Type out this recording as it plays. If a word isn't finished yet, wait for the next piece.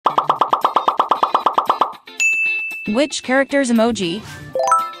Which character's emoji?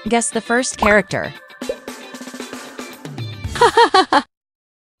 Guess the first character.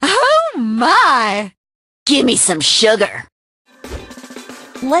 Oh my! Give me some sugar.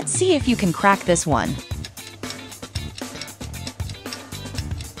 Let's see if you can crack this one.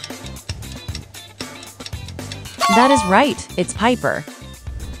 That is right, it's Piper.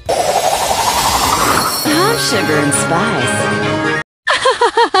 I'm sugar and spice.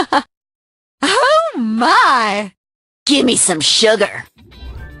 Oh my! Give me some sugar.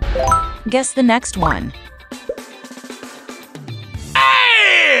 Guess the next one.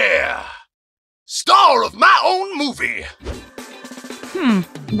 Yeah! Star of my own movie.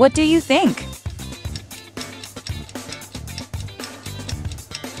 What do you think?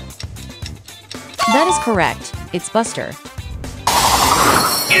 That is correct. It's Buster.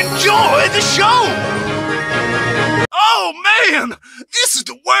 Enjoy the show! Oh man, this is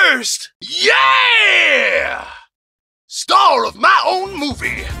the worst! Yeah! Star of my own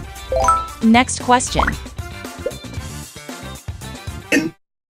movie. Next question.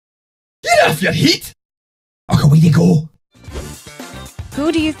 Get off your heat! Okay, way to go.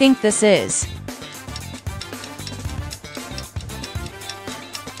 Who do you think this is?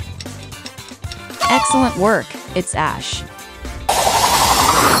 Excellent work. It's Ash.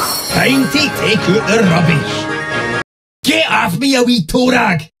 Time to take out the rubbish. Get off me, a wee toe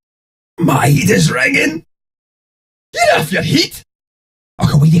rag. My head is ringing. Get off your heat!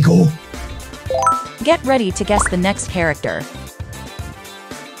 Okay, way to go. Get ready to guess the next character.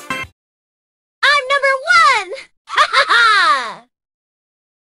 I'm number 1! Ha ha ha!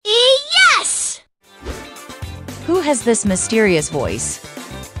 Yes! Who has this mysterious voice?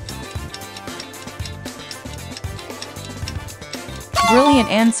 Brilliant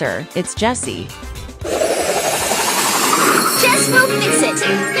answer. It's Jessie. Jess will fix it.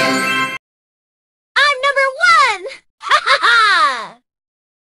 I'm number 1! Ha ha ha!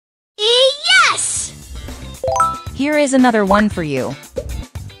 Yes! Here is another one for you.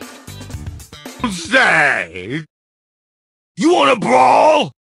 Say, you wanna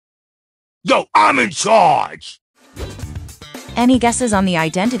brawl? Yo, I'm in charge. Any guesses on the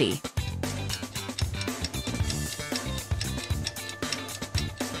identity?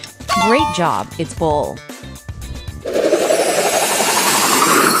 Great job. It's Bull.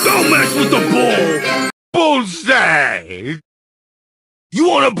 Don't mess with the bull. Bullseye. You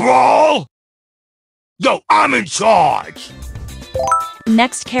wanna brawl? Yo, I'm in charge.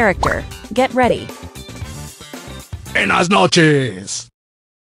 Next character. Get ready. Buenas noches.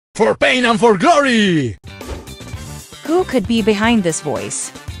 For pain and for glory. Who could be behind this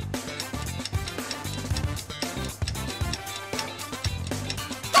voice?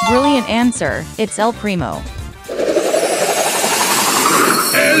 Brilliant answer. It's El Primo.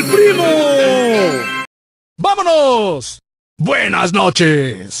 El Primo. Vámonos. Buenas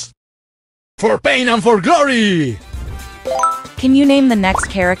noches. For pain and for glory. Can you name the next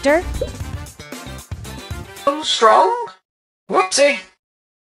character? Strong? Whoopsie.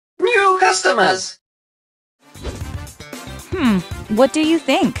 New customers. What do you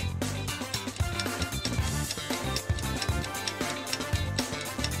think?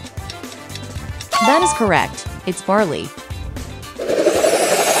 That is correct. It's Barley.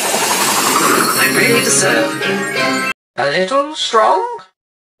 I'm ready to serve. A little strong?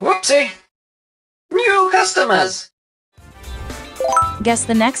 Whoopsie. New customers. Guess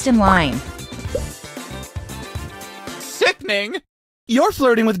the next in line. Sickening! You're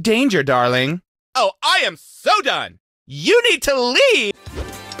flirting with danger, darling. Oh, I am so done! You need to leave!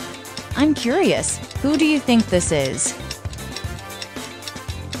 I'm curious. Who do you think this is?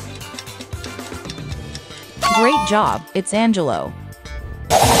 Great job. It's Angelo.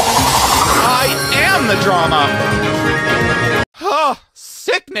 I am the drama! Oh,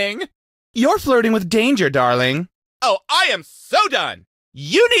 sickening! You're flirting with danger, darling. Oh, I am so done!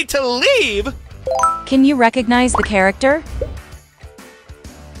 You need to leave! Can you recognize the character?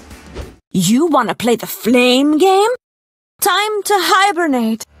 You wanna play the flame game? Time to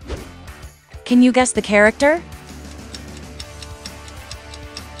hibernate. Can you guess the character?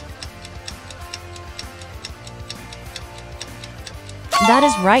 That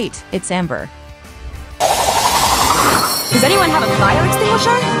is right. It's Amber. Does anyone have a fire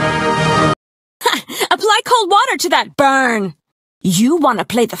extinguisher? Apply cold water to that burn. You wanna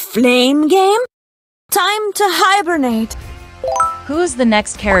play the flame game? Time to hibernate. Who's the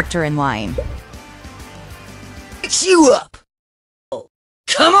next character in line? Fix you up! Oh,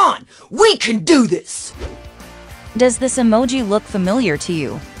 come on! We can do this! Does this emoji look familiar to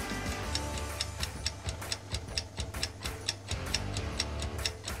you?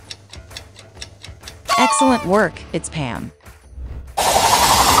 Excellent work, it's Pam.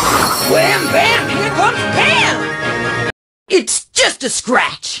 Wham bam! Here comes Pam! It's just a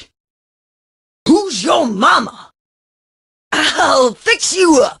scratch. Who's your mama? I'll fix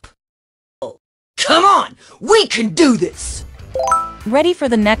you up. Come on, we can do this. Ready for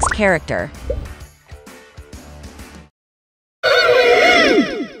the next character.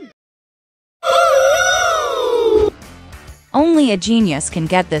 Only a genius can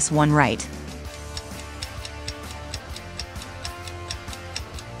get this one right.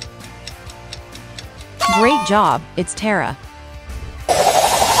 Great job, it's Tara.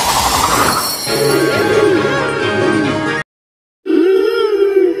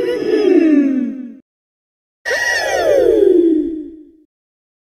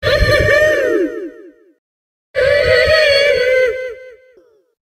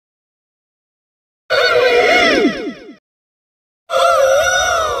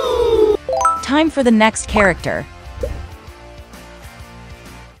 Time for the next character.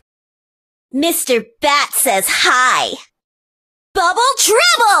 Mr. Bat says hi. Bubble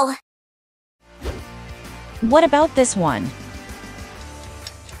Trouble! What about this one?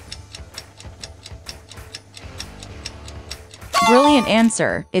 Brilliant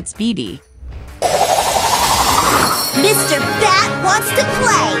answer, it's BIBI. Mr. Bat wants to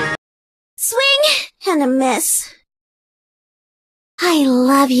play. Swing and a miss. I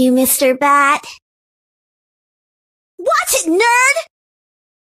love you, Mr. Bat. Watch it, nerd!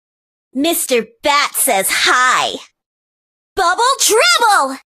 Mr. Bat says hi. Bubble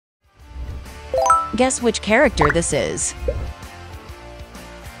Trouble! Guess which character this is.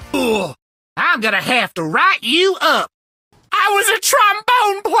 Ugh, I'm gonna have to write you up. I was a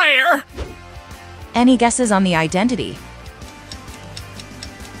trombone player. Any guesses on the identity?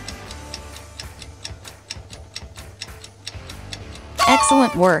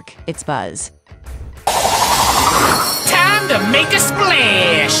 Excellent work, it's Buzz. Time to make a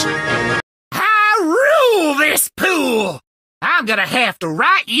splash. I rule this pool. I'm gonna have to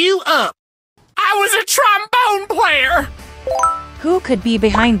write you up. I was a trombone player. Who could be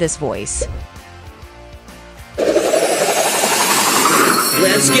behind this voice?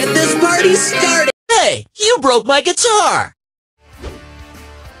 Let's get this party started. Hey, you broke my guitar.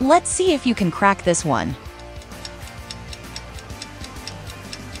 Let's see if you can crack this one.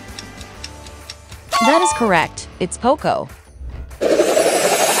 That is correct. It's POCO.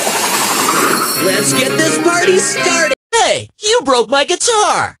 Let's get this party started. Hey, you broke my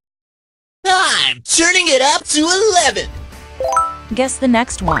guitar. I'm turning it up to 11. Guess the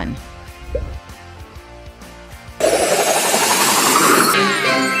next one.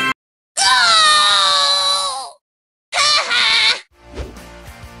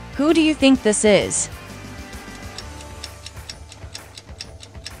 Who do you think this is?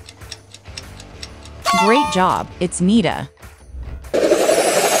 Great job, it's Nita.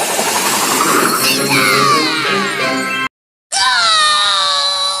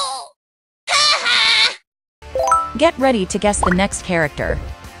 Get ready to guess the next character.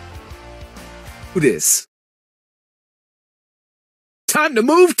 This. Time to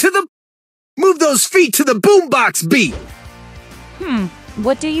move those feet to the boombox beat.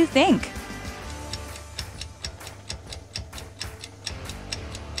 What do you think?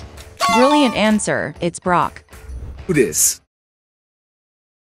 Brilliant answer, it's Brock. This.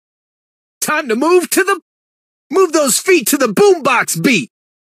 Time to move those feet to the boombox beat.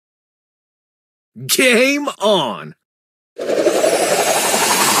 Game on. Time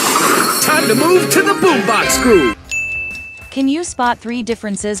to move to the boombox groove. Can you spot 3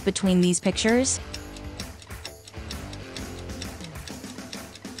 differences between these pictures?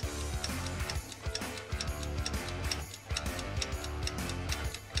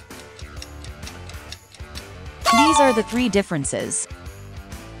 These are the 3 differences.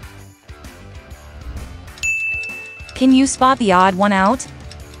 Can you spot the odd one out?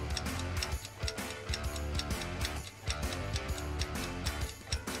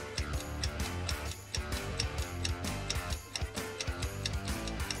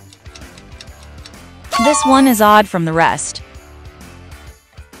 This one is odd from the rest.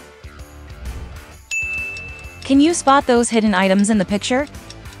 Can you spot those hidden items in the picture?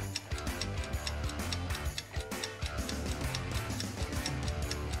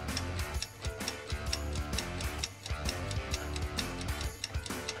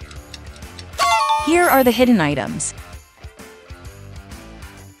 Here are the hidden items.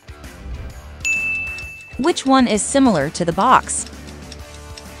 Which one is similar to the box?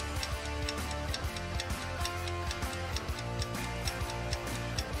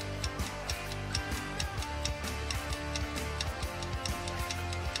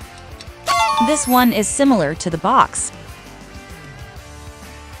 This one is similar to the box.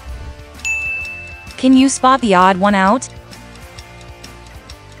 Can you spot the odd one out?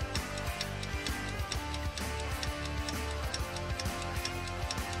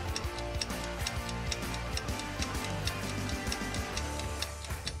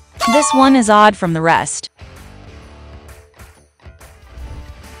 This one is odd from the rest.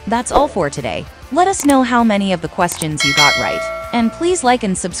 That's all for today. Let us know how many of the questions you got right. And please like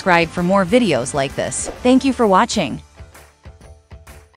and subscribe for more videos like this. Thank you for watching.